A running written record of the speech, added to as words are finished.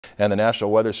And the National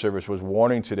Weather Service was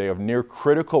warning today of near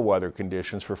critical weather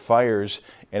conditions for fires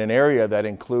in an area that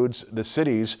includes the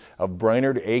cities of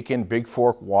Brainerd, Aiken, Big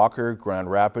Fork, Walker,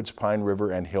 Grand Rapids, Pine River,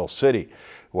 and Hill City.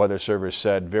 The Weather Service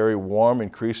said very warm,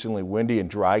 increasingly windy and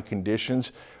dry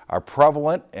conditions are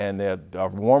prevalent, and that a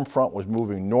warm front was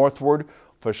moving northward.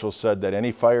 Officials said that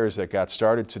any fires that got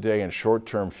started today in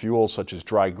short-term fuels such as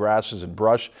dry grasses and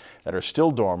brush that are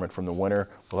still dormant from the winter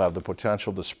will have the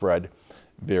potential to spread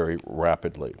very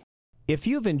rapidly. If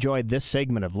you've enjoyed this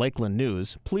segment of Lakeland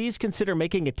News, please consider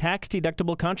making a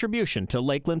tax-deductible contribution to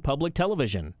Lakeland Public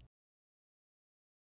Television.